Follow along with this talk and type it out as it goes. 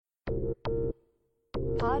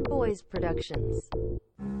Pod Boys Productions.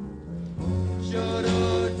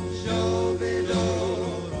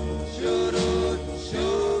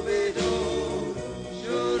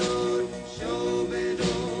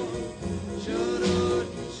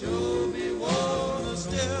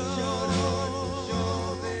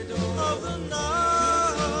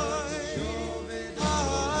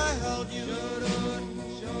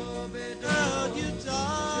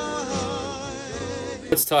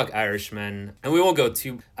 Let's talk Irishman, and we won't go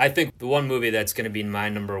too... I think the one movie that's going to be my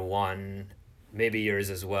number one, maybe yours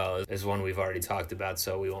as well, is one we've already talked about,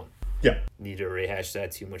 so we won't need to rehash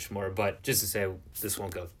that too much more. But just to say, this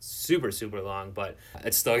won't go super, super long, but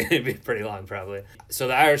it's still going to be pretty long, probably. So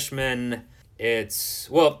The Irishman, it's...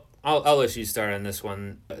 Well, I'll let you start on this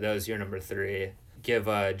one. That was your number 3. Give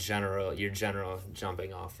your general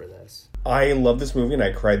jumping off for this. I love this movie and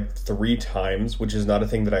I cried 3 times, which is not a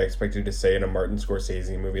thing that I expected to say in a Martin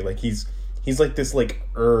Scorsese movie. Like he's like this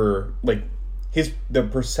the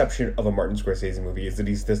perception of a Martin Scorsese movie is that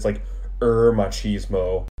he's this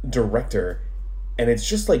machismo director, and it's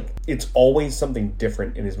just like it's always something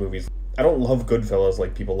different in his movies. I don't love Goodfellas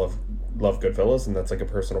like people love Goodfellas, and that's like a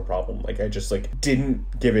personal problem. Like I just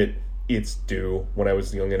didn't give it its due when I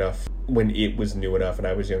was young enough, when it was new enough and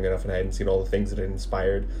I was young enough and I hadn't seen all the things that it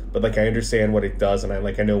inspired. But I understand what it does, and I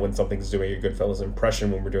know when something's doing a Goodfellas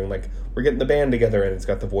impression, when we're doing we're getting the band together and it's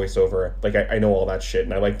got the voiceover. I know all that shit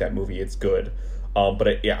and I like that movie. It's good.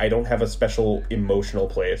 But I don't have a special emotional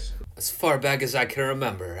place. As far back as I can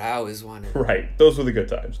remember, I always wanted... Right, those were the good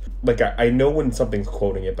times. I know when something's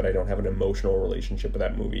quoting it, but I don't have an emotional relationship with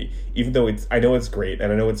that movie. Even though I know it's great,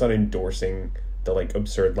 and I know it's not endorsing the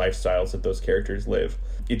absurd lifestyles that those characters live.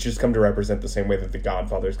 It's just come to represent the same way that The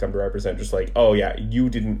Godfather's come to represent, just oh yeah, you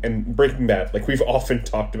didn't... And Breaking Bad, we've often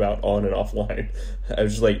talked about on and offline. I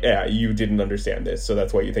was just yeah, you didn't understand this, so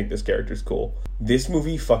that's why you think this character's cool. This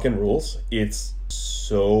movie fucking rules. It's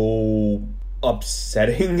so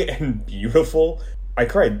upsetting and beautiful. I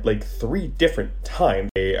cried 3 different times.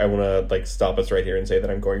 I want to stop us right here and say that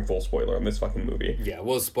I'm going full spoiler on this fucking movie. Yeah,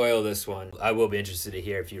 we'll spoil this one. I will be interested to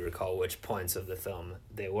hear if you recall which points of the film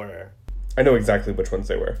they were. I know exactly which ones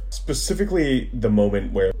they were. Specifically the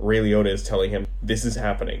moment where Ray Liotta is telling him, this is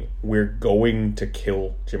happening. We're going to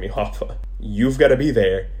kill Jimmy Hoffa. You've got to be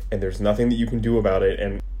there, and there's nothing that you can do about it,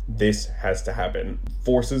 and this has to happen.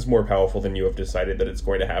 Force is more powerful than you have decided that it's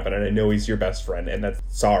going to happen, and I know he's your best friend, and that's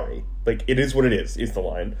sorry. It is what it is the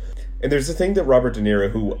line. And there's the thing that Robert De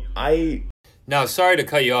Niro, Now, sorry to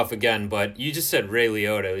cut you off again, but you just said Ray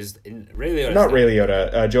Liotta. Ray Liotta? Not Ray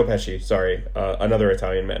Liotta, Joe Pesci, sorry. Another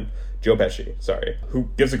Italian man. Joe Pesci, sorry. Who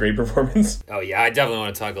gives a great performance. Oh, yeah, I definitely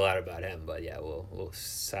want to talk a lot about him, but yeah, we'll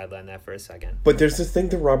sideline that for a second. But there's this thing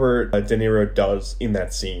that Robert De Niro does in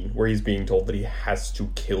that scene where he's being told that he has to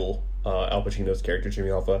kill Al Pacino's character, Jimmy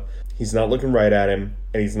Hoffa. He's not looking right at him,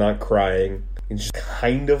 and he's not crying. He's just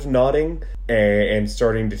kind of nodding and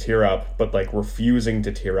starting to tear up, but refusing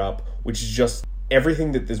to tear up, which is just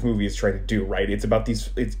everything that this movie is trying to do, right? It's about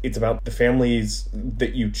it's about the families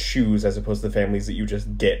that you choose as opposed to the families that you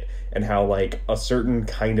just get, and how a certain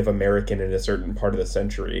kind of American in a certain part of the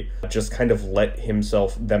century just kind of let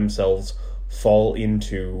themselves fall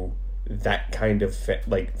into that kind of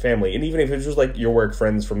family. And even if it's just your work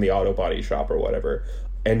friends from the auto body shop or whatever,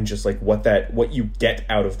 and just what you get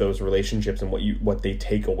out of those relationships and what they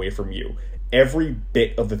take away from you. Every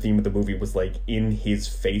bit of the theme of the movie was in his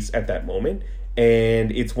face at that moment.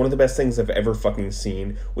 And it's one of the best things I've ever fucking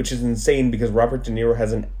seen, which is insane because Robert De Niro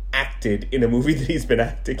hasn't acted in a movie that he's been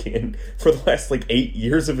acting in for the last 8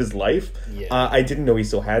 years of his life. Yeah. I didn't know he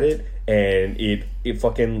still had it, and it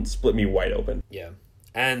fucking split me wide open. Yeah.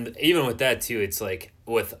 And even with that too, it's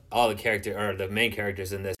with all the main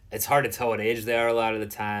characters in this, it's hard to tell what age they are a lot of the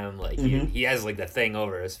time. He has the thing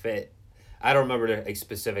over his face. I don't remember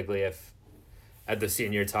specifically if at the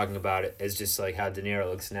scene you're talking about it is just how De Niro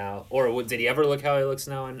looks now, or did he ever look how he looks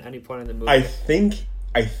now in any point in the movie? I think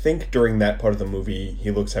during that part of the movie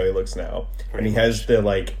he looks how he looks now. Pretty and he much has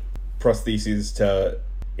the prostheses to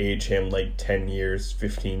age him 10 years,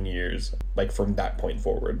 15 years, from that point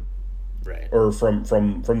forward. Right. Or from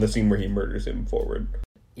the scene where he murders him forward.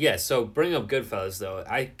 Yeah, so bring up Goodfellas, though.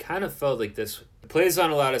 I kind of felt this plays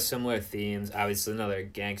on a lot of similar themes. Obviously, another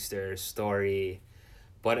gangster story.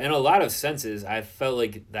 But in a lot of senses, I felt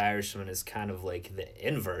The Irishman is kind of the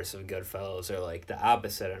inverse of Goodfellas, or the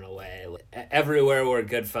opposite in a way. Everywhere where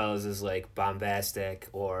Goodfellas is bombastic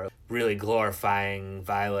or really glorifying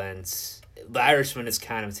violence, The Irishman is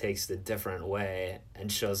kind of takes the different way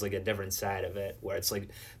and shows a different side of it, where it's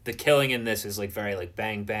the killing in this is very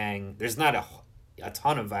bang bang. There's not a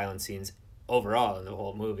ton of violent scenes overall in the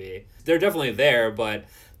whole movie. They're definitely there, but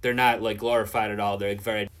they're not like glorified at all. They're like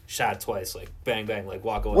very shot twice, like bang bang, like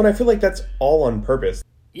walk away. Well, I feel like that's all on purpose.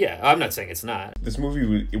 Yeah, I'm not saying it's not. This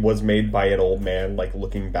movie was made by an old man, like,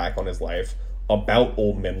 looking back on his life, about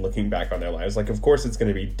old men looking back on their lives. Like, of course it's going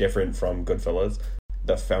to be different from Goodfellas,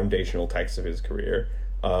 the foundational text of his career,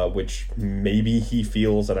 which maybe he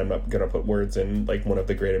feels, and I'm not going to put words in, like, one of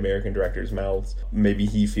the great American directors' mouths, maybe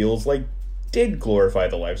he feels like did glorify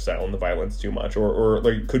the lifestyle and the violence too much, or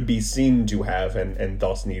like, could be seen to have, and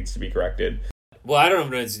thus needs to be corrected. Well, I don't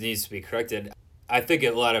know if it needs to be corrected. I think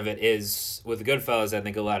a lot of it is, with Goodfellas, I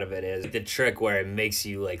think a lot of it is the trick where it makes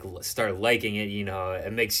you, like, start liking it, you know,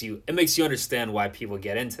 it makes you understand why people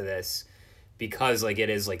get into this, because, like, it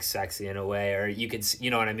is, like, sexy in a way, or you could,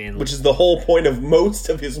 you know what I mean? Which is the whole point of most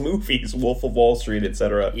of his movies, Wolf of Wall Street,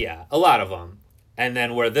 etc. Yeah, a lot of them. And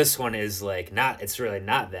then where this one is, like, not, it's really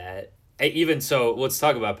not that. Even so, let's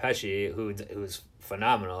talk about Pesci, who's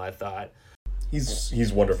phenomenal, I thought.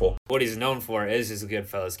 He's wonderful. What he's known for is his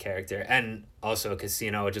Goodfellas character, and also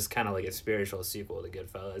Casino, which is kind of like a spiritual sequel to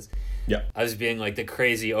Goodfellas. Yeah. As being like the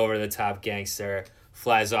crazy, over-the-top gangster,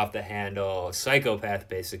 flies off the handle, psychopath,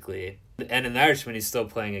 basically. And in The Irishman, he's still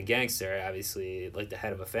playing a gangster, obviously, like the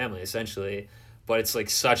head of a family, essentially. But it's like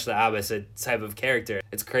such the opposite type of character.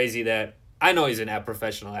 It's crazy that, I know he's a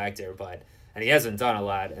professional actor, and he hasn't done a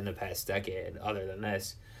lot in the past decade other than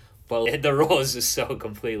this. But the role is just so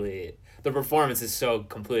completely... The performance is so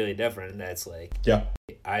completely different, and that's like... Yeah.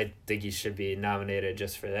 I think he should be nominated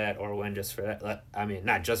just for that, or win just for that. I mean,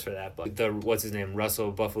 not just for that, but what's his name?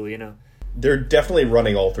 Russell Buffalino? They're definitely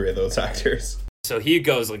running all three of those actors. So he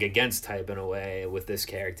goes, like, against type in a way with this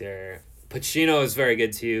character. Pacino is very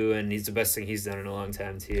good, too, and he's the best thing he's done in a long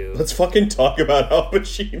time, too. Let's fucking talk about Al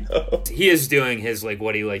Pacino. He is doing his, like,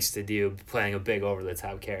 what he likes to do, playing a big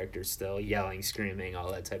over-the-top character still, yelling, screaming,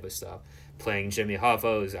 all that type of stuff. Playing Jimmy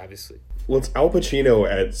Hoffa is obviously... Well, it's Al Pacino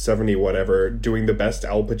at 70 whatever doing the best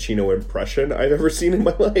Al Pacino impression I've ever seen in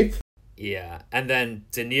my life. Yeah, and then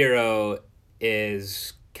De Niro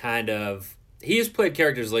is kind of... He's played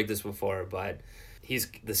characters like this before, but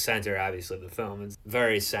he's the center, obviously, of the film. It's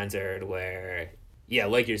very centered where, yeah,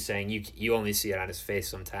 like you're saying, you only see it on his face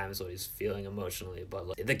sometimes what he's feeling emotionally, but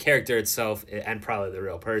like, the character itself, and probably the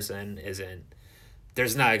real person, isn't...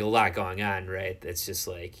 There's not, like, a lot going on, right? It's just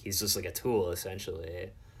like, he's just like a tool,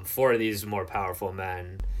 essentially, for these more powerful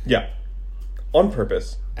men. Yeah. On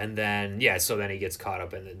purpose. And then, yeah, so then he gets caught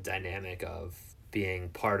up in the dynamic of being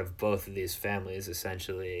part of both of these families,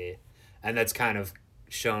 essentially. And that's kind of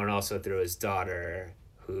shown also through his daughter,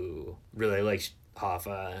 who really likes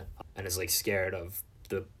Hoffa and is, like, scared of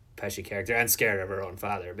the Pesci character and scared of her own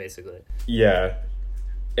father, basically. Yeah.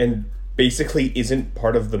 And basically isn't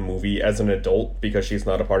part of the movie as an adult because she's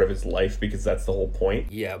not a part of his life, because that's the whole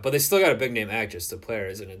point. Yeah, but they still got a big name actress to play her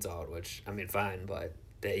as an adult, which, I mean, fine, but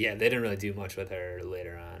they didn't really do much with her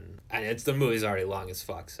later on. And the movie's already long as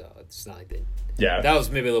fuck, so it's not like they... Yeah. That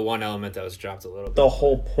was maybe the one element that was dropped a little bit. The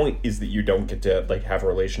whole point is that you don't get to, like, have a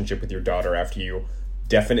relationship with your daughter after you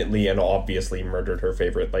definitely and obviously murdered her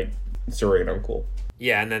favorite, like, surrogate uncle.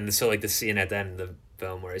 Yeah, and then, so, like, the scene at the end of the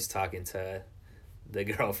film where he's talking to the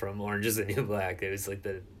girl from Orange is the New Black, it was, like,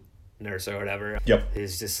 the nurse or whatever. Yep.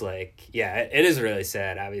 He's just, like, yeah, it is really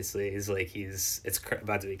sad, obviously. He's, like, it's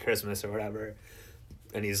about to be Christmas or whatever,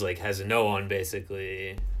 and he's, like, has no one,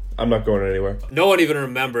 basically. I'm not going anywhere. No one even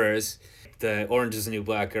remembers. The Orange is the New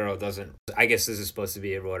Black girl doesn't... I guess this is supposed to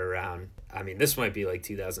be right around... I mean, this might be like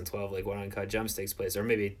 2012, like when Uncut Gems takes place, or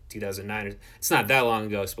maybe 2009. It's not that long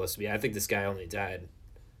ago, it's supposed to be. I think this guy only died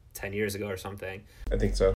 10 years ago or something. I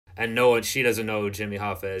think so. And she doesn't know who Jimmy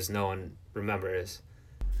Hoffa is. No one remembers.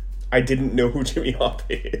 I didn't know who Jimmy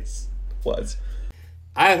Hoffa was.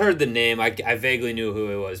 I heard the name. I vaguely knew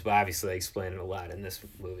who it was, but obviously they explained it a lot in this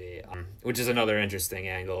movie, which is another interesting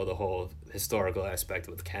angle, the whole historical aspect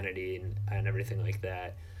with Kennedy and everything like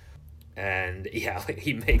that. And yeah, like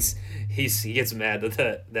he gets mad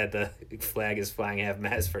that the flag is flying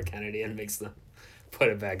half-mast for Kennedy and makes them put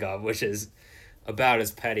it back up, which is about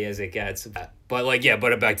as petty as it gets. But like, yeah,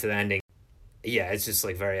 but back to the ending. Yeah, it's just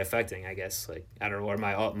like very affecting, I guess. Like, I don't know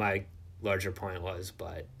what my larger point was,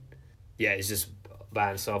 but yeah, it's just by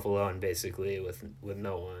himself alone, basically, with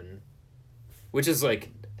no one, which is like,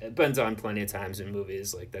 it been done plenty of times in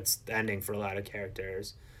movies. Like, that's the ending for a lot of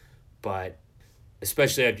characters, but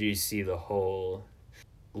especially after you see the whole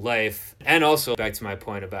life, and also back to my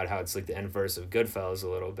point about how it's like the inverse of Goodfellas a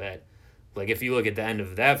little bit. Like, if you look at the end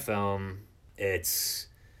of that film, it's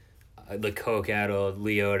the coke-addled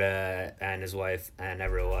Leota and his wife and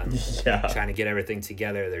everyone trying to get everything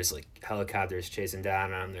together. There's like helicopters chasing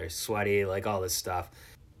down on them. They're sweaty, like all this stuff.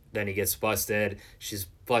 then he gets busted. She's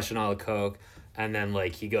flushing all the coke. And then,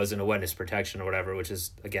 like, he goes into witness protection or whatever, which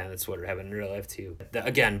is, again, that's what happened in real life, too.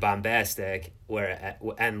 Again, bombastic,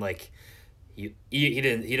 and, like,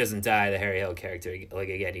 he doesn't die, the Harry Hill character. Like,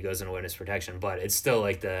 again, he goes into witness protection, but it's still,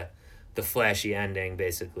 like, the flashy ending,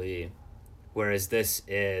 basically. Whereas this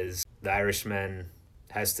is the Irishman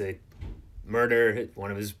has to murder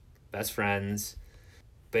one of his best friends,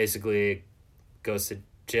 basically goes to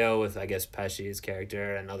jail with, I guess, Pesci's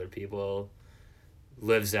character and other people,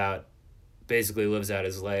 basically lives out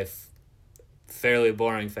his life fairly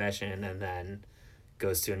boring fashion, and then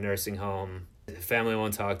goes to a nursing home. The family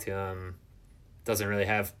won't talk to him, doesn't really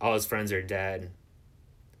have, all his friends are dead.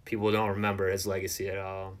 People don't remember his legacy at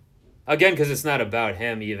all. Again, because it's not about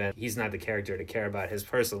him even. He's not the character to care about his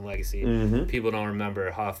personal legacy. Mm-hmm. People don't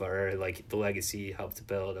remember Hoffa or, like, the legacy he helped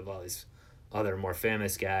build of all these other more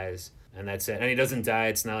famous guys. And that's it. And he doesn't die.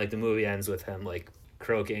 It's not like the movie ends with him, like,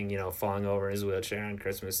 croaking, falling over in his wheelchair on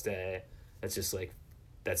Christmas Day. It's just like,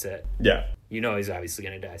 that's it. Yeah. He's obviously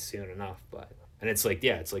going to die soon enough, and it's like,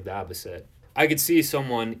 yeah, it's like the opposite. I could see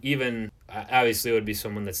someone, even, obviously it would be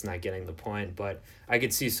someone that's not getting the point, but I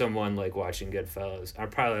could see someone, like, watching Goodfellas, or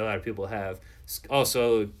probably a lot of people have,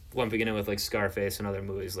 also lumping it in with, like, Scarface and other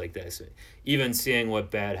movies like this. Even seeing what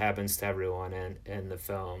bad happens to everyone in the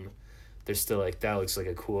film, they're still like, that looks like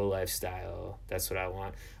a cool lifestyle. That's what I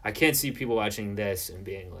want. I can't see people watching this and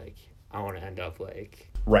being like, I want to end up like...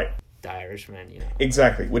 Right. The Irishman,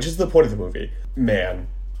 Exactly, which is the point of the movie. Man,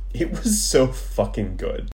 it was so fucking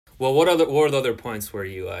good. Well, what were the other points where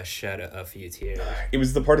you shed a few tears? It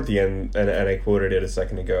was the part at the end, and I quoted it a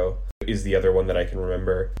second ago, is the other one that I can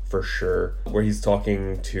remember for sure, where he's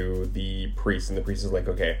talking to the priest, and the priest is like,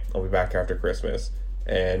 okay, I'll be back after Christmas.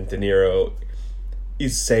 And De Niro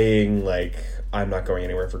is saying, like, I'm not going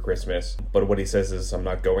anywhere for Christmas. But what he says is, I'm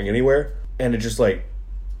not going anywhere. And it's just like,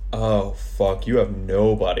 oh, fuck, you have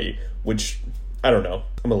nobody. Which, I don't know.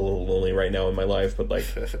 I'm a little lonely right now in my life, but, like,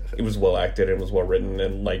 it was well acted and was well written,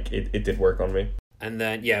 and, like, it did work on me. And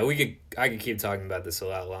then, yeah, I could keep talking about this a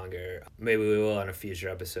lot longer. Maybe we will on a future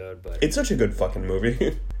episode, but... It's such a good fucking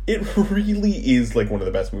movie. It really is, like, one of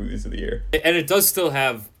the best movies of the year. And it does still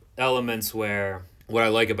have elements where... What I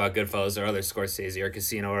like about Goodfellas or other Scorsese or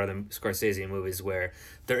Casino or other Scorsese movies where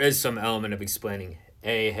there is some element of explaining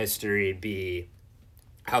A, history, B,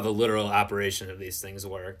 how the literal operation of these things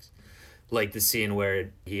works. Like the scene where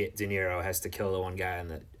De Niro has to kill the one guy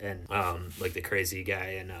and like the crazy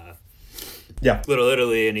guy in Little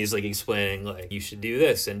Italy, and he's like explaining like you should do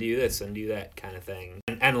this and do this and do that kind of thing.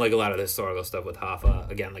 And like a lot of the historical stuff with Hoffa,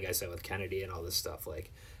 again, like I said, with Kennedy and all this stuff,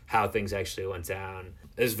 like how things actually went down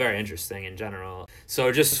is very interesting in general.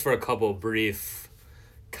 So just for a couple brief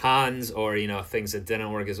cons or, things that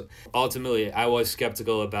didn't work, is ultimately I was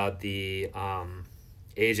skeptical about the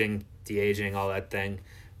aging, de-aging, all that thing.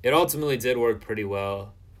 It ultimately did work pretty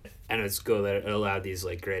well, and it's good that it allowed these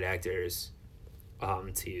like great actors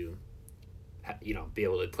to be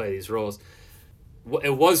able to play these roles.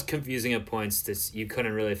 It was confusing at points. You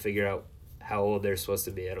couldn't really figure out how old they're supposed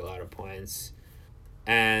to be at a lot of points.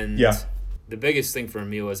 And the biggest thing for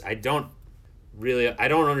me was I don't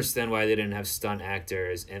understand why they didn't have stunt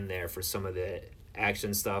actors in there for some of the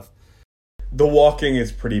action stuff. The walking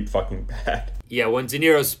is pretty fucking bad. Yeah, when De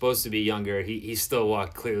Niro's supposed to be younger, he still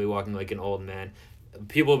clearly walking like an old man.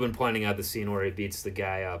 People have been pointing out the scene where he beats the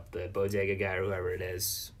guy up, the bodega guy or whoever it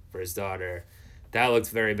is, for his daughter. That looked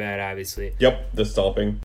very bad, obviously. Yep, the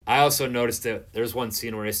stomping. I also noticed that there's one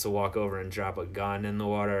scene where he has to walk over and drop a gun in the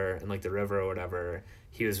water in like the river or whatever.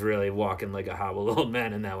 He was really walking like a hobbled old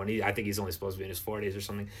man in that one. I think he's only supposed to be in his 40s or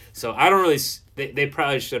something. So I don't really... They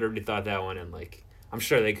probably should have rethought that one, and like I'm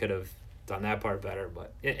sure they could have done that part better,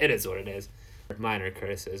 but it is what it is. Minor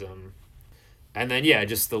criticism. And then, yeah,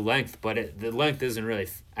 just the length, but the length isn't really...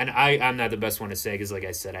 And I'm not the best one to say, because like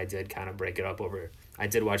I said, I did kind of break it up over... I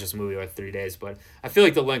did watch this movie over 3 days, but I feel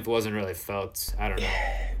like the length wasn't really felt. I don't know.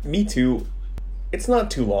 Me too. It's not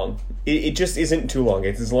too long. It just isn't too long.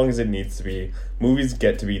 It's as long as it needs to be. Movies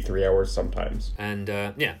get to be 3 hours sometimes. And,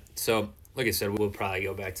 yeah, so, like I said, we'll probably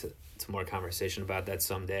go back to more conversation about that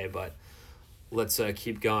someday, but let's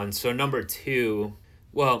keep going. So, number 2...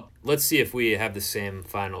 Well, let's see if we have the same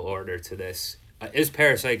final order to this. Is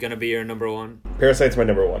Parasite going to be your number 1? Parasite's my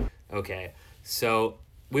number 1. Okay, so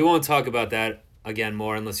we won't talk about that again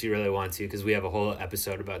more unless you really want to, because we have a whole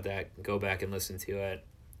episode about that. Go back and listen to it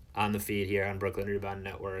on the feed here on Brooklyn Rebound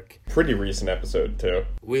Network. Pretty recent episode, too.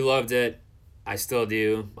 We loved it. I still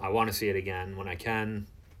do. I want to see it again when I can,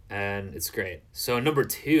 and it's great. So number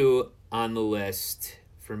 2 on the list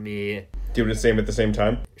for me... Do you want to say them at the same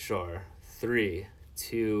time? Sure. 3,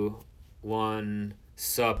 2, 1.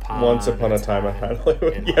 Once Upon a Time in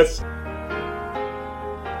Hollywood. Yes.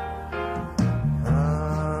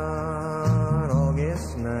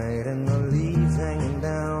 August night and the leaves hanging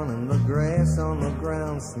down and the grass on the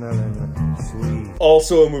ground smelling sweet.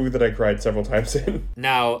 Also a movie that I cried several times in.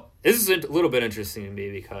 Now, this is a little bit interesting to me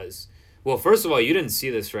because, well, first of all, you didn't see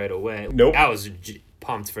this right away. Nope. I was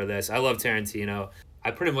pumped for this. I love Tarantino. I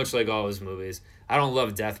pretty much like all his movies. I don't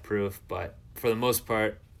love Death Proof, but for the most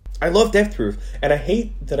part... I love Death Proof, and I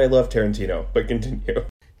hate that I love Tarantino, but continue.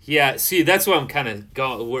 Yeah, see, that's where I'm kind of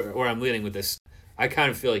going, where I'm leaning with this. I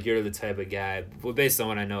kind of feel like you're the type of guy, based on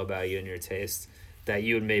what I know about you and your taste, that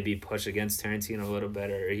you would maybe push against Tarantino a little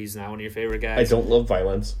bit, or he's not one of your favorite guys. I don't love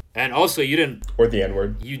violence. And also, you didn't... Or the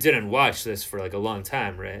N-word. You didn't watch this for, like, a long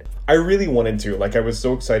time, right? I really wanted to. Like, I was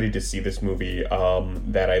so excited to see this movie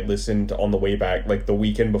that I listened on the way back, like, the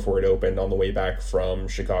weekend before it opened, on the way back from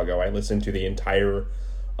Chicago. I listened to the entire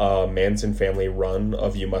Manson family run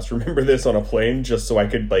of You Must Remember This on a plane, just so I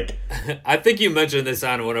could, like... I think you mentioned this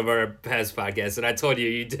on one of our past podcasts, and I told you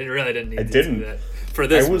you didn't need to do that for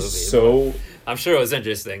this movie. I was so... I'm sure it was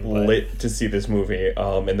interesting. But... lit to see this movie,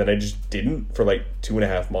 and then I just didn't for like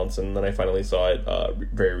 2.5 months, and then I finally saw it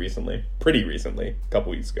very recently. Pretty recently. A couple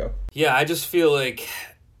weeks ago. Yeah, I just feel like...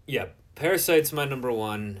 Yeah, Parasite's my number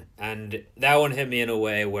one, and that one hit me in a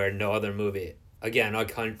way where no other movie... Again,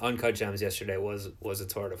 Uncut Gems yesterday was a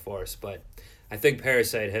tour de force, but I think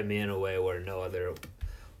Parasite hit me in a way where no other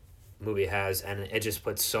movie has, and it just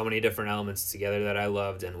put so many different elements together that I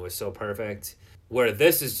loved and was so perfect. Where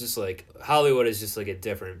this is just like, Hollywood is just like a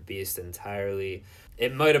different beast entirely.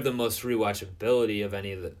 It might have the most rewatchability of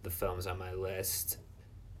any of the films on my list.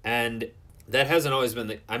 And that hasn't always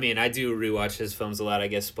been I mean, I do rewatch his films a lot, I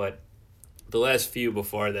guess, but the last few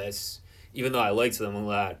before this, even though I liked them a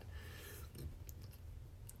lot,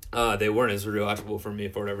 they weren't as rewatchable for me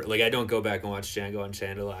for whatever. Like, I don't go back and watch Django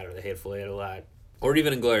Unchained a lot or The Hateful Eight a lot. Or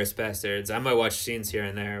even Inglourious Bastards. I might watch scenes here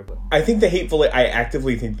and there, but... I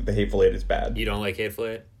actively think that The Hateful Eight is bad. You don't like Hateful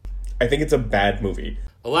Eight? I think it's a bad movie.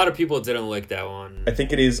 A lot of people didn't like that one. I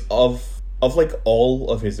think it is, of like all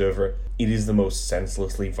of his oeuvre, it is the most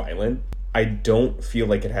senselessly violent. I don't feel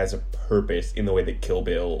like it has a purpose in the way that Kill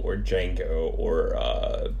Bill or Django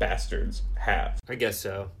or Bastards have. I guess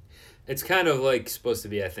so. It's kind of like supposed to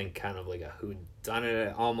be, I think, kind of like a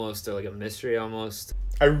whodunit almost, or like a mystery almost.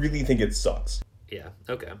 I really think it sucks. Yeah,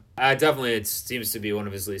 okay. Definitely, it seems to be one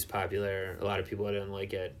of his least popular. A lot of people didn't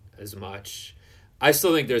like it as much. I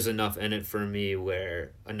still think there's enough in it for me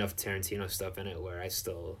enough Tarantino stuff in it where I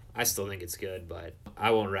still think it's good, but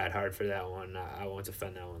I won't rat hard for that one. I won't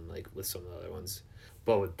defend that one like with some of the other ones.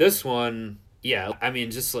 But with this one, yeah, I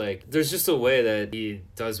mean, just like, there's just a way that he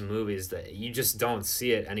does movies that you just don't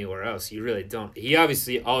see it anywhere else. You really don't. He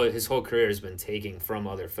obviously, his whole career has been taking from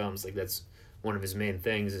other films. Like, that's one of his main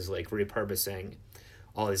things is, like, repurposing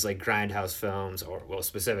all these, like, grindhouse films, or, well,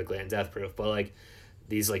 specifically in Death Proof, but, like,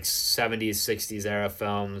 these, like, 70s, 60s era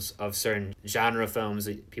films of certain genre films,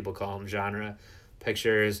 that people call them genre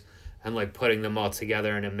pictures, and, like, putting them all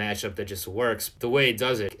together in a mashup that just works. The way he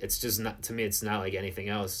does it, it's just not, to me, it's not like anything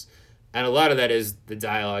else. And a lot of that is the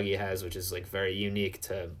dialogue he has, which is, like, very unique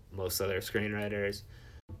to most other screenwriters.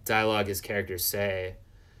 Dialogue his characters say,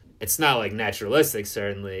 it's not, like, naturalistic,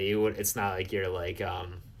 certainly. It's not like you're, like,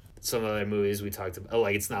 some other movies we talked about.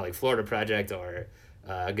 Like, it's not like Florida Project or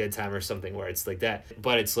A Good Time or something where it's like that.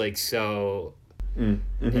 But it's, like, so...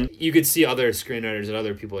 Mm-hmm. You could see other screenwriters and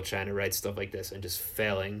other people trying to write stuff like this and just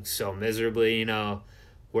failing so miserably, you know,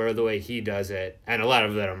 where the way he does it, and a lot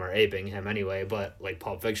of them are aping him anyway, but, like,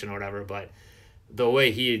 Pulp Fiction or whatever, but the way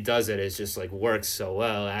he does it is just, like, works so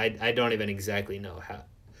well. I don't even exactly know how.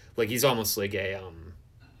 Like, he's almost like a...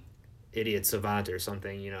 idiot savant or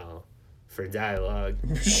something, you know, for dialogue.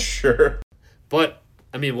 Sure. But,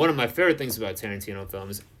 I mean, one of my favorite things about Tarantino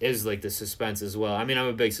films is, like, the suspense as well. I mean, I'm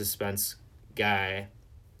a big suspense guy.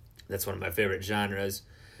 That's one of my favorite genres.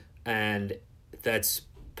 And that's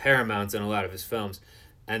paramount in a lot of his films.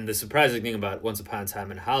 And the surprising thing about Once Upon a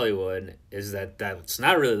Time in Hollywood is that that's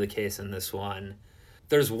not really the case in this one.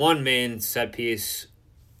 There's one main set piece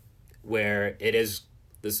where it is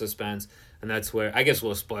the suspense, and that's where, I guess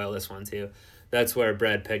we'll spoil this one too, that's where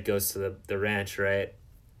Brad Pitt goes to the ranch, right?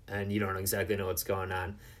 And you don't exactly know what's going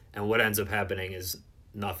on. And what ends up happening is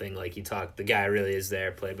nothing. Like, the guy really is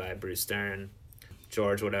there, played by Bruce Dern,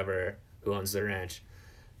 George, whatever, who owns the ranch.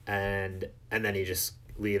 And then he just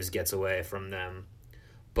leaves, gets away from them.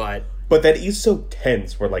 But that is so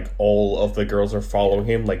tense where, like, all of the girls are following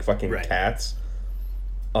him like fucking cats.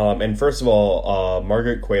 And first of all,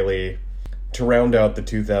 Margaret Qualley, to round out the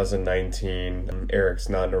 2019, Eric's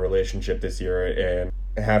not in a relationship this year and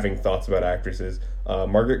having thoughts about actresses,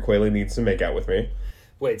 Margaret Qualley needs to make out with me.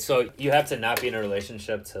 Wait, so you have to not be in a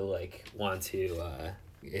relationship to like want to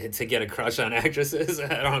get a crush on actresses?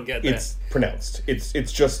 I don't get that. It's pronounced.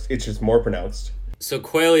 It's just more pronounced. So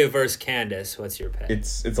Quayle versus Candace, what's your pick?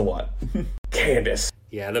 It's a lot. Candace.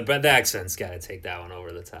 Yeah, the accent's got to take that one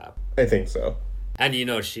over the top. I think so. And you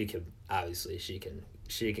know she can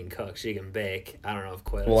cook, she can bake. I don't know if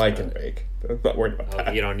Quayle. Well, I can bake. I'm not worried about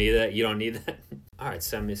that. You don't need that. You don't need that. All right,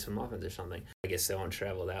 send me some muffins or something. I guess they won't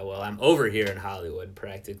travel that well. I'm over here in Hollywood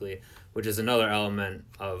practically, which is another element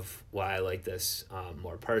of why I like this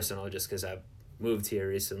more personal, just because I've moved here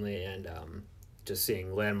recently and just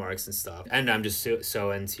seeing landmarks and stuff. And I'm just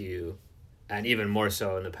so into, and even more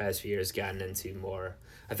so in the past few years, gotten into more.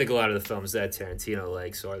 I think a lot of the films that Tarantino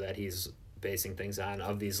likes or that he's basing things on,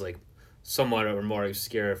 of these like somewhat or more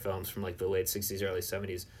obscure films from like the late 60s, early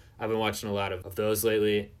 70s. I've been watching a lot of those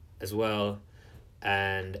lately as well.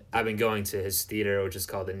 And I've been going to his theater, which is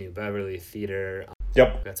called the New Beverly Theater.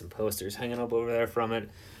 Yep. Got some posters hanging up over there from it,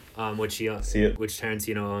 which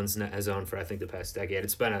Tarantino has owned for I think the past decade.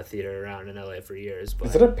 It's been a theater around in LA for years. But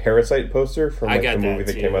is it a Parasite poster from like, the movie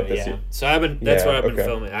that came out this year? So that's what I've been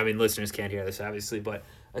filming. I mean, listeners can't hear this obviously, but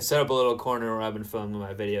I set up a little corner where I've been filming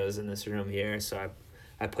my videos in this room here. So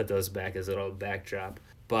I put those back as a little backdrop.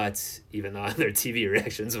 But even though they're TV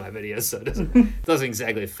reactions of my videos, so it doesn't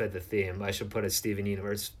exactly fit the theme. I should put a Steven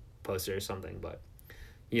Universe poster or something, but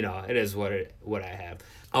you know, it is what I have.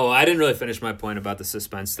 Oh, I didn't really finish my point about the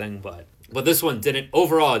suspense thing, but this one didn't.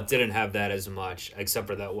 Overall, it didn't have that as much, except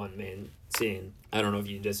for that one main scene. I don't know if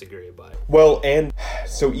you disagree, but well, and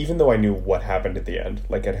so even though I knew what happened at the end,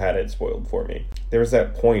 like it had it spoiled for me, there was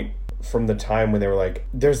that point from the time when they were like,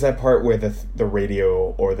 there's that part where the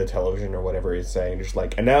radio or the television or whatever is saying, just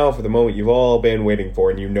like, and now for the moment you've all been waiting for,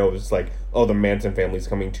 and you know it's like, oh, the Manson family's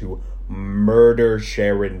coming to murder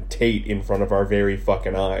Sharon Tate in front of our very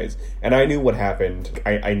fucking eyes. And I knew what happened.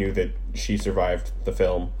 I knew that she survived the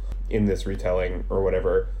film in this retelling or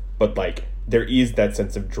whatever, but like there is that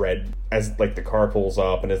sense of dread as like the car pulls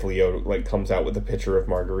up and as Leo like comes out with a pitcher of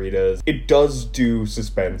margaritas. It does do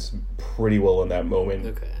suspense pretty well in that moment.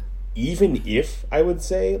 Okay. Even if, I would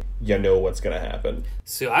say, you know what's going to happen.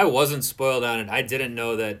 So I wasn't spoiled on it. I didn't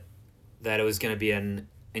know that it was going to be an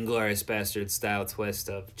Inglourious Basterds style twist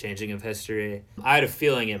of changing of history. I had a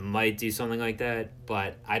feeling it might do something like that,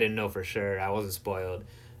 but I didn't know for sure. I wasn't spoiled.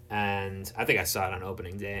 And I think I saw it on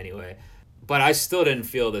opening day anyway. But I still didn't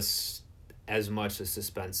feel this as much as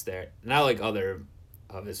suspense there. Not like other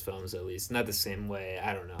of his films, at least. Not the same way.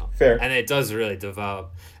 I don't know. Fair. And it does really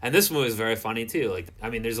develop. And this movie is very funny, too. Like, I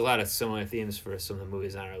mean, there's a lot of similar themes for some of the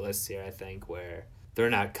movies on our list here, I think, where they're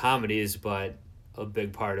not comedies, but a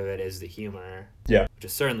big part of it is the humor. Yeah. Which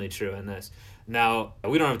is certainly true in this. Now,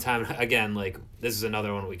 we don't have time. Again, like, this is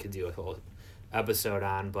another one we could do a whole episode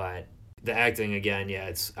on, but the acting, again, yeah,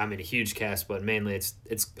 it's, I mean, a huge cast, but mainly it's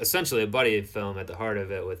essentially a buddy film at the heart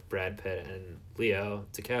of it with Brad Pitt and Leo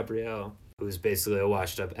DiCaprio, who's basically a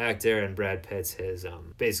washed-up actor, and Brad Pitt's his,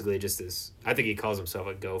 basically just his, I think he calls himself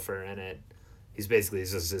a gopher in it. He's basically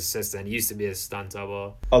just his assistant. He used to be a stunt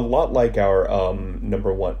double. A lot like our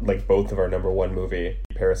number one, like both of our number one movie,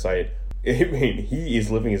 Parasite. I mean, he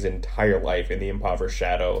is living his entire life in the impoverished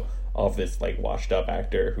shadow of this, like, washed-up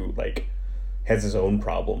actor who, like, has his own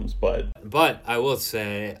problems, but I will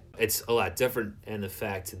say it's a lot different in the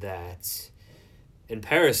fact that in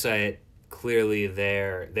Parasite, clearly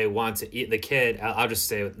they want to eat the kid. I'll just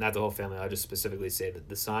say, not the whole family, I'll just specifically say that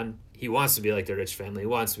the son, he wants to be like the rich family. He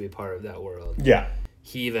wants to be part of that world. Yeah.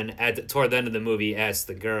 He even, toward the end of the movie, asked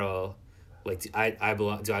the girl, like, do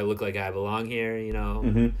I look like I belong here, you know?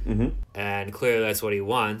 Mm-hmm, mm-hmm. And clearly that's what he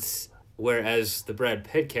wants. Whereas the Brad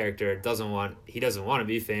Pitt character doesn't want to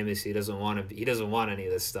be famous. He doesn't want any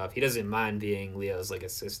of this stuff. He doesn't mind being Leo's, like,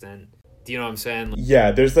 assistant. Do you know what I'm saying?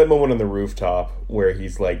 Yeah, there's that moment on the rooftop where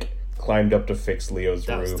he's, like, climbed up to fix Leo's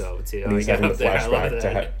that roof. Was dope too. And he's having the flashback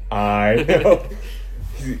to I know.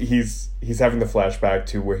 He's having the flashback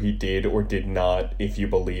to where he did or did not, if you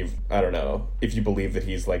believe that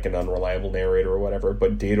he's like an unreliable narrator or whatever,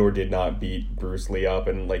 but did or did not beat Bruce Lee up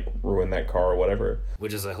and like ruin that car or whatever.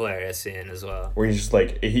 Which is a hilarious scene as well. Where he's just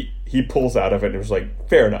like he pulls out of it and was like,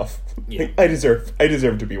 fair enough. Yeah. Like, I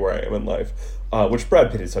deserve to be where I am in life. Which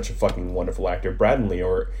Brad Pitt is such a fucking wonderful actor. Brad and Leo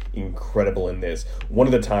are incredible in this. One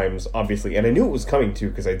of the times, obviously, and I knew it was coming too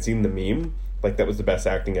because I'd seen the meme. Like, that was the best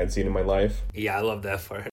acting I'd seen in my life. Yeah, I love that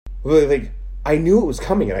part. Like, I knew it was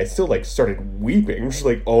coming, and I still, like, started weeping. Just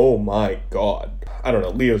like, oh my god. I don't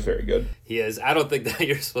know, Leo's very good. He is. I don't think that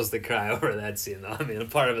you're supposed to cry over that scene, though. I mean, a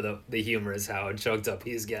part of the humor is how choked up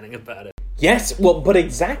he's getting about it. Yes, well, but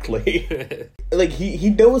exactly. Like, he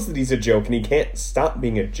knows that he's a joke, and he can't stop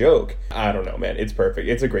being a joke. I don't know, man. It's perfect.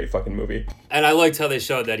 It's a great fucking movie. And I liked how they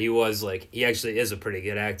showed that he was, like, he actually is a pretty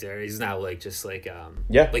good actor. He's not, like, just, like,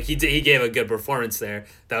 Yeah. Like, he gave a good performance there.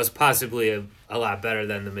 That was possibly a lot better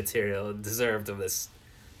than the material deserved of this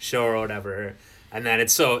show or whatever. And then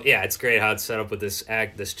it's great how it's set up with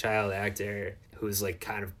this child actor who's, like,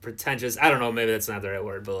 kind of pretentious. I don't know, maybe that's not the right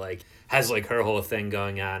word, but, like, has, like, her whole thing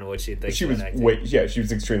going on, what she thinks She was she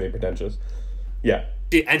was extremely pretentious. Yeah.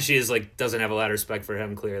 She is, like, doesn't have a lot of respect for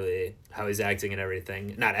him, clearly, how he's acting and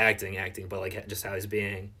everything. Not acting, but, like, just how he's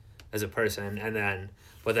being as a person.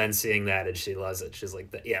 But then seeing that, and she loves it. She's like,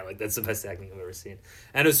 that's the best acting I've ever seen.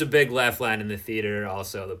 And it was a big laugh line in the theater,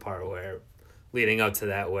 also the part where, leading up to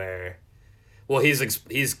that, where, well,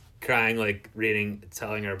 he's crying, like,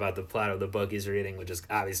 telling her about the plot of the book he's reading, which is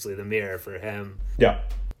obviously the mirror for him. Yeah.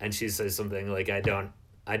 And she says something like, I don't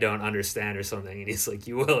understand or something, and he's like,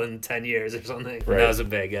 you will in 10 years or something. Right. That was a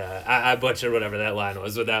big I butchered whatever that line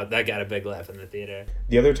was. That got a big laugh in the theater.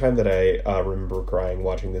 The other time that I remember crying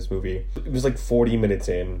watching this movie, it was like 40 minutes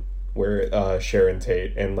in, where Sharon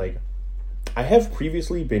Tate, and like, I have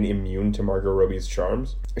previously been immune to Margot Robbie's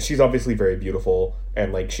charms. She's obviously very beautiful,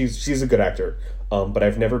 and like, she's a good actor, but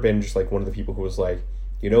I've never been just like one of the people who was like,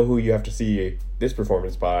 you know who you have to see this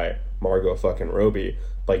performance by? Margot fucking Robbie.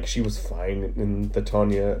 Like, she was fine in the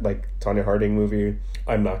Tonya Harding movie.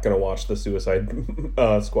 I'm not gonna watch the Suicide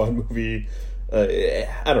Squad movie.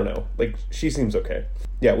 I don't know. Like, she seems okay.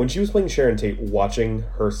 Yeah, when she was playing Sharon Tate, watching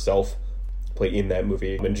herself play in that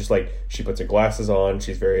movie, and just like, she puts her glasses on,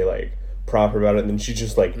 she's very like proper about it, and then she's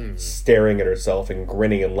just like staring at herself and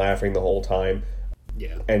grinning and laughing the whole time.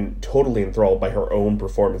 Yeah. And totally enthralled by her own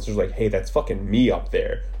performance. She's like, hey, that's fucking me up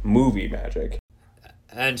there. Movie magic.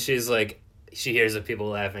 And she's like, she hears the people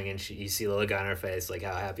laughing, and you see the look on her face, like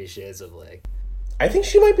how happy she is of like. I think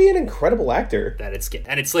she might be an incredible actor.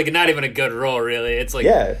 It's like not even a good role, really. It's like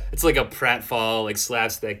it's like a pratfall, like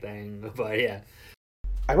slapstick thing. But yeah,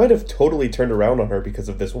 I might have totally turned around on her because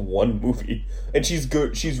of this one movie, and she's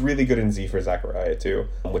good. She's really good in Z for Zachariah too,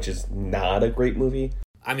 which is not a great movie.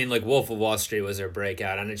 I mean, like Wolf of Wall Street was her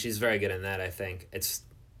breakout, and she's very good in that. I think it's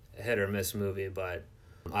a hit or miss movie, but.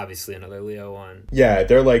 Obviously another Leo one. Yeah,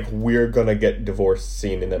 they're like, we're gonna get divorced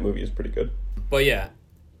scene in that movie is pretty good. But yeah,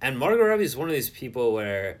 and Margot Robbie is one of these people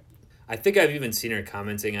where I think I've even seen her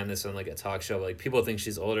commenting on this on like a talk show. Like, people think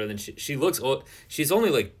she's older than she looks old. She's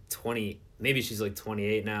only like 20, maybe she's like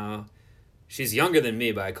 28 now. She's younger than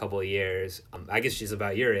me by a couple of years. I guess she's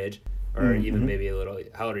about your age, or even maybe a little.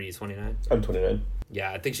 How old are you? 29? I'm 29.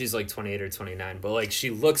 Yeah, I think she's like 28 or 29. But like,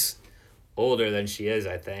 she looks older than she is,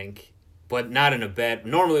 I think. But not in a bad.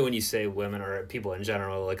 Normally, when you say women or people in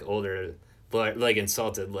general like older, but like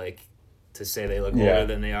insulted, like to say they look older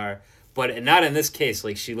than they are. But not in this case.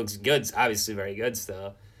 Like, she looks good, obviously very good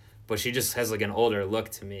still, but she just has like an older look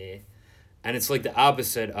to me, and it's like the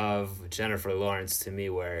opposite of Jennifer Lawrence to me,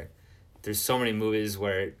 where there's so many movies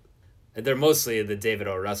where they're mostly the David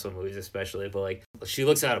O. Russell movies, especially, but like she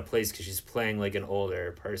looks out of place because she's playing like an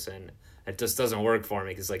older person. It just doesn't work for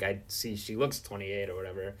me because like I see she looks 28 or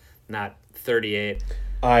whatever. Not 38.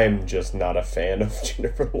 I'm just not a fan of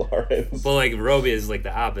Jennifer Lawrence. But like Robbie is like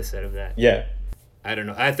the opposite of that. Yeah. I don't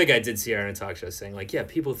know. I think I did see her in a talk show saying like, yeah,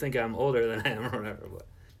 people think I'm older than I am or whatever. But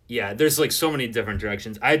yeah, there's like so many different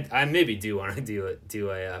directions. I maybe do want to do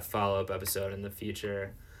a follow-up episode in the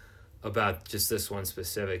future about just this one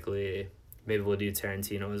specifically. Maybe we'll do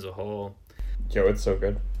Tarantino as a whole. Yo, it's so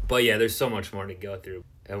good. But yeah, there's so much more to go through,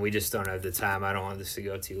 and we just don't have the time. I don't want this to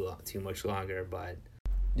go too much longer, but.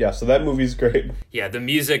 Yeah, so that movie's great. Yeah, the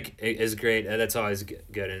music is great. That's always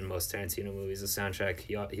good in most Tarantino movies. The soundtrack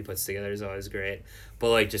he puts together is always great.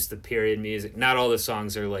 But, like, just the period music. Not all the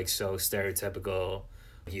songs are, like, so stereotypical.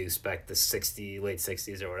 You expect the late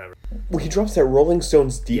 60s or whatever. Well, he drops that Rolling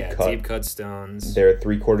Stones deep cut. Yeah, deep cut Stones. They're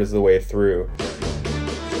 3/4 of the way through.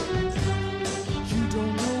 You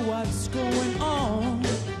don't know what's going on.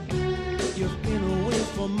 You've been away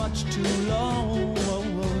for much too long.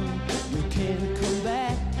 You can't come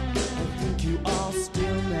back.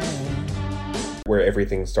 Where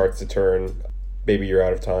everything starts to turn, Baby You're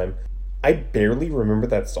Out of Time. I barely remember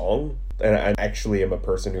that song, and I actually am a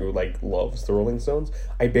person who like loves the Rolling Stones.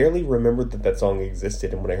 I barely remembered that song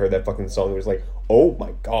existed, and when I heard that fucking song, it was like, oh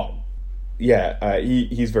my god. Yeah,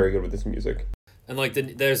 he's very good with his music. And like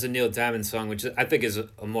there's a Neil Diamond song, which I think is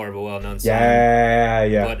more of a well-known song.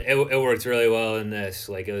 Yeah. But it worked really well in this.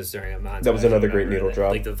 Like, it was during a montage. That was another great needle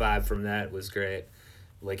drop. Like, the vibe from that was great.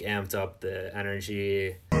 Like, amped up the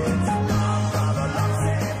energy.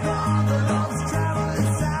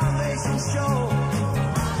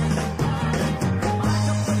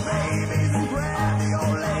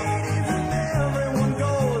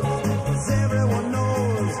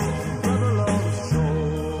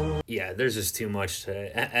 Yeah, there's just too much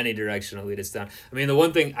to any direction to lead us down. I mean, the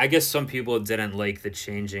one thing, I guess some people didn't like the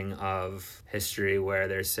changing of history where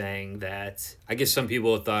they're saying that, I guess some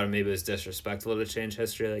people thought maybe it was disrespectful to change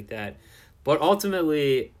history like that. But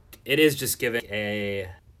ultimately, it is just giving a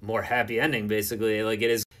more happy ending, basically. Like,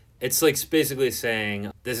 it's like basically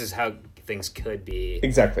saying, this is how things could be.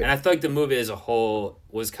 Exactly. And I feel like the movie as a whole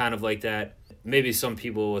was kind of like that. Maybe some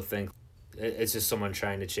people would think it's just someone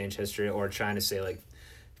trying to change history or trying to say, like,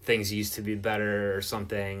 things used to be better or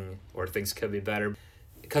something, or things could be better.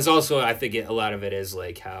 Because also, I think a lot of it is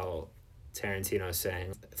like how Tarantino is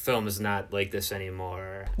saying, film is not like this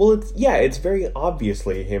anymore. Well, it's very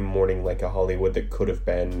obviously him mourning like a Hollywood that could have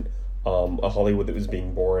been a Hollywood that was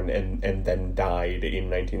being born and then died in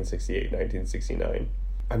 1968, 1969.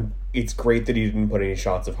 It's great that he didn't put any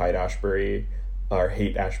shots of Haight-Ashbury.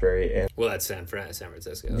 And well, that's San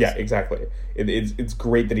Francisco. Yeah, exactly. It's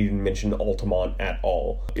great that he didn't mention Altamont at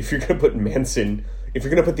all. If you're gonna put Manson, if you're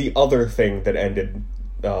gonna put the other thing that ended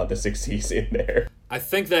the 60s in there, I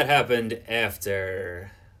think that happened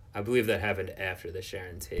after. I believe that happened after the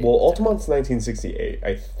Sharon Tate. Well, Altamont's 1968,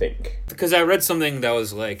 I think. Because I read something that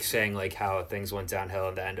was like saying like how things went downhill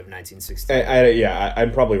at the end of 1960.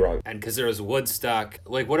 I'm probably wrong. And because there was Woodstock,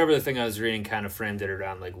 like whatever the thing I was reading kind of framed it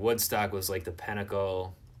around, like Woodstock was like the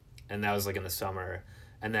pinnacle, and that was like in the summer.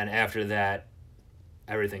 And then after that,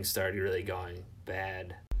 everything started really going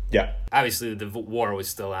bad. Yeah. Obviously, the war was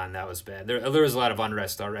still on. That was bad. There was a lot of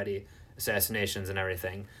unrest already, assassinations and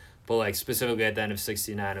everything. But, like, specifically at the end of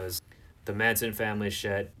 69, it was the Manson family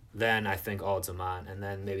shit, then I think Altamont, and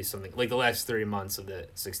then maybe something, like the last 3 months of the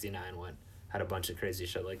 69 had a bunch of crazy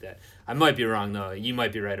shit like that. I might be wrong, though. You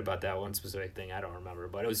might be right about that one specific thing. I don't remember,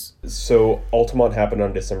 but it was... So, Altamont happened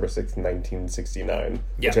on December 6th, 1969,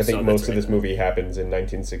 which I think most of this movie happens in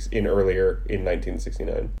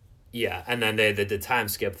 1969. Yeah, and then they did the time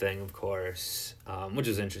skip thing, of course, which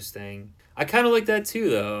is interesting. I kind of like that too,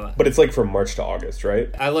 though. But it's like from March to August, right?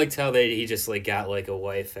 I liked how he just like got like a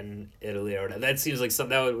wife in Italy or whatever. That seems like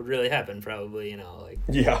something that would really happen, probably. You know, like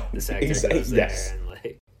this actor goes there and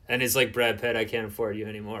like, and it's like Brad Pitt. I can't afford you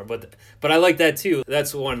anymore. But I like that too.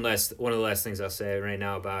 That's one of the last things I'll say right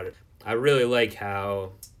now about it. I really like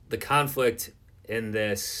how the conflict in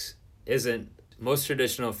this isn't. Most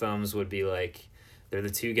traditional films would be like they're the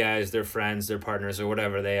two guys, they're friends, they're partners, or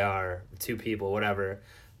whatever they are, two people, whatever.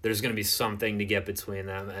 There's going to be something to get between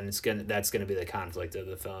them, and that's going to be the conflict of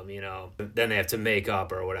the film, you know. Then they have to make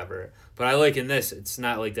up or whatever. But I like in this, it's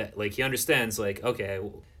not like that. Like, he understands, like, okay,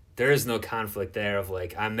 there is no conflict there of,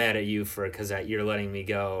 like, I'm mad at you because you're letting me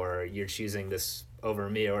go or you're choosing this over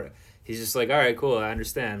me. Or he's just like, all right, cool, I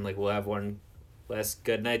understand. Like, we'll have one last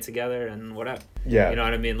good night together and whatever. Yeah. You know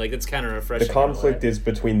what I mean? Like, it's kind of refreshing. The conflict is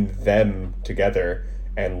between them together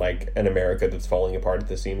and, like, an America that's falling apart at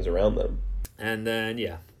the seams around them. And then,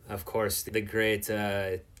 yeah. Of course, the great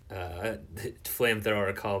flamethrower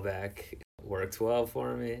callback worked well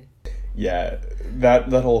for me. Yeah,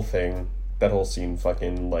 that whole thing, that whole scene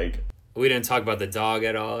fucking, like... We didn't talk about the dog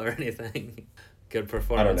at all or anything. Good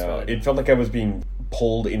performance. I don't know. It felt like I was being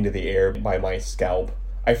pulled into the air by my scalp.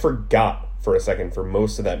 I forgot for a second, for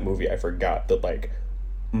most of that movie, I forgot that, like,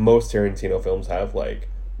 most Tarantino films have, like,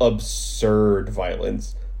 absurd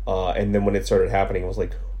violence. And then when it started happening, it was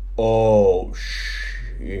like, oh,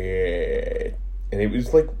 shit. And it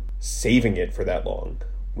was like saving it for that long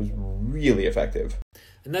was really effective.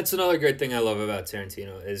 And that's another great thing I love about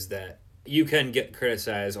Tarantino is that you can get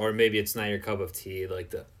criticized, or maybe it's not your cup of tea,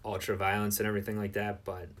 like the ultra violence and everything like that,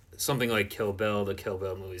 but something like Kill Bill, the Kill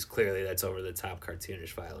Bill movies, clearly that's over the top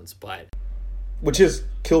cartoonish violence, but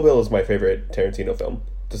Kill Bill is my favorite Tarantino film,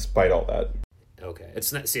 despite all that. Okay,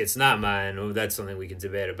 it's not mine. That's something we can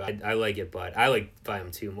debate about. I like it, but I like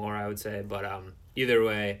Volume 2 more, I would say. But either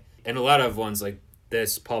way, and a lot of ones like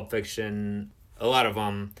this, Pulp Fiction, a lot of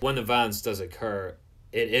them, when the violence does occur,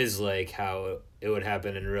 it is like how it would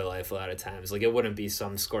happen in real life a lot of times. Like, it wouldn't be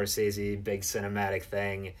some Scorsese big cinematic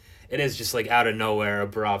thing. It is just like out of nowhere,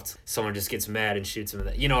 abrupt. Someone just gets mad and shoots him.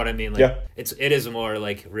 You know what I mean? Like, yeah. It is more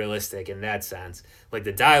like realistic in that sense. Like,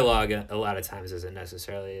 the dialogue a lot of times isn't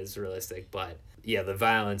necessarily as realistic, but yeah, the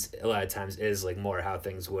violence a lot of times is like more how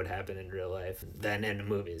things would happen in real life than in the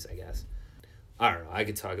movies, I guess. I don't know. I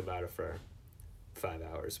could talk about it for 5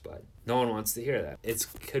 hours, but no one wants to hear that. It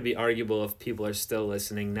could be arguable if people are still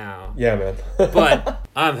listening now. Yeah, man. But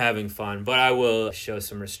I'm having fun, but I will show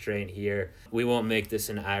some restraint here. We won't make this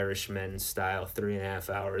an Irishman style 3.5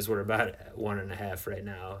 hours. We're about at 1.5 right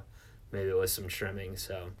now, maybe with some trimming.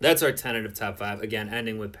 So that's our tentative top 5. Again,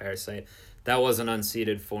 ending with Parasite. That wasn't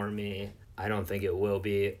unseated for me. I don't think it will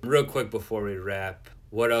be. Real quick before we wrap,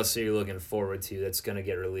 What else are you looking forward to that's going to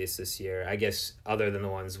get released this year? I guess other than the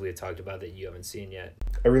ones we had talked about that you haven't seen yet.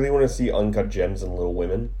 I really want to see Uncut Gems and Little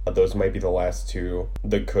Women. Those might be the last two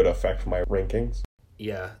that could affect my rankings.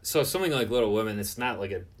 Yeah, so something like Little Women, it's not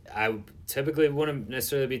like I typically wouldn't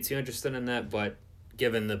necessarily be too interested in that, but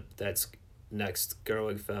given that's next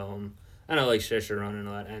Gerwig film, I know like Saoirse Ronan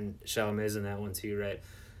a lot, and Chalamet's in that one too, right?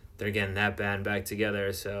 They're getting that band back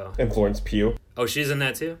together, so... And Florence Pugh. Oh, she's in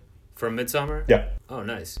that too? From Midsommar? Yeah. Oh,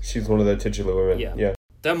 nice. She's one of the titular women. Yeah.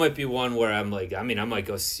 That might be one where I'm like, I might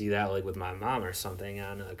go see that like with my mom or something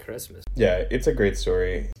on Christmas. Yeah, it's a great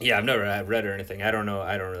story. Yeah, I've never read or anything. I don't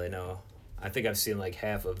really know. I think I've seen like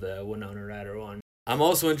half of the Winona Ryder one. I'm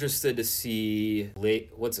also interested to see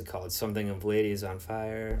what's it called? Something of Ladies on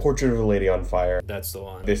Fire. Portrait of a Lady on Fire. That's the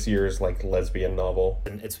one. This year's like lesbian novel.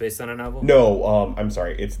 And it's based on a novel? No, I'm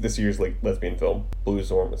sorry. It's this year's like lesbian film. Blue's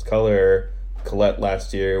the Warmest Color. Colette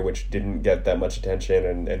last year, which didn't get that much attention,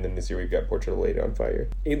 and then this year we've got Portrait of a Lady on Fire.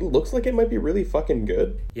 It looks like it might be really fucking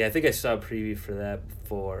good. Yeah, I think I saw a preview for that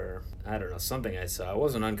for, I don't know, something I saw. It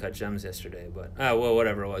wasn't Uncut Gems yesterday, but,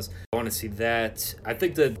 whatever it was. I want to see that. I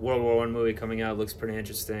think the World War I movie coming out looks pretty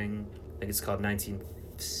interesting. I think it's called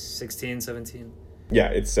 1916, 17. Yeah,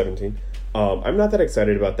 it's 17. I'm not that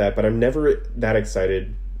excited about that, but I'm never that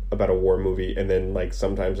excited about a war movie, and then like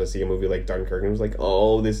sometimes I see a movie like Dunkirk and I was like,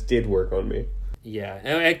 oh, this did work on me. Yeah,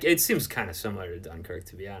 it seems kind of similar to Dunkirk,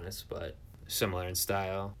 to be honest, but similar in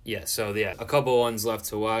style. Yeah, so yeah, a couple ones left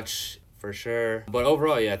to watch for sure, but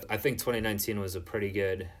overall, yeah, I think 2019 was a pretty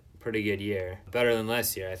good year. Better than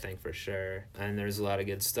last year, I think, for sure. And there's a lot of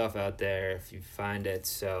good stuff out there if you find it.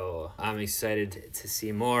 So I'm excited to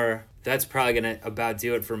see more. That's probably going to about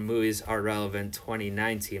do it for Movies Are Relevant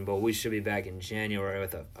 2019. But we should be back in January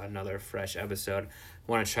with another fresh episode.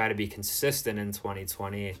 I want to try to be consistent in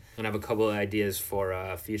 2020. And have a couple of ideas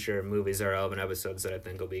for future Movies Are Relevant episodes that I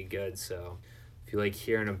think will be good. So if you like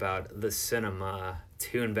hearing about the cinema,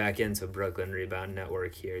 tune back into Brooklyn Rebound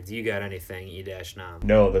Network here. Do you got anything, E-Nam?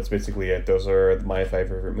 No, that's basically it. Those are my 5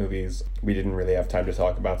 favorite movies. We didn't really have time to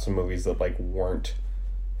talk about some movies that like weren't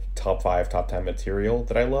top 5, top 10 material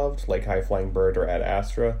that I loved, like High Flying Bird or Ad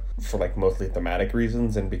Astra, for like mostly thematic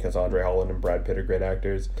reasons and because Andre Holland and Brad Pitt are great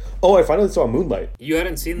actors. Oh, I finally saw Moonlight. You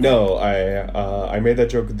hadn't seen that? No, I made that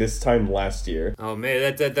joke this time last year. Oh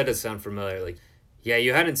man, that does sound familiar. Like, yeah,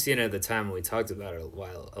 you hadn't seen it at the time when we talked about it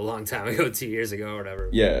a long time ago, 2 years ago or whatever.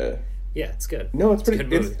 Yeah. Yeah, it's good. No, it's pretty.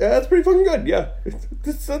 It's pretty fucking good. Yeah,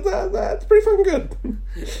 it's pretty fucking good.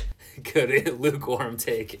 Good lukewarm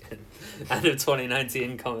take. End of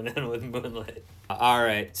 2019 coming in with Moonlight. All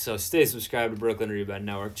right, so stay subscribed to Brooklyn Rebound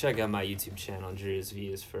Network. Check out my YouTube channel, Drew's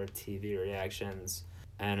Views, for TV reactions.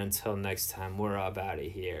 And until next time, we're up out of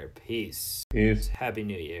here. Peace. Peace. Happy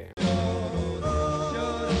New Year.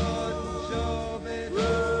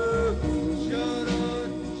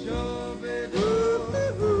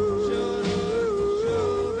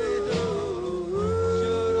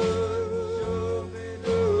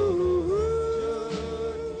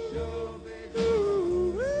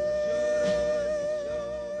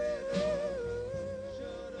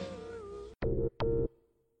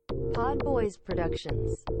 Pod Boys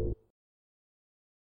Productions.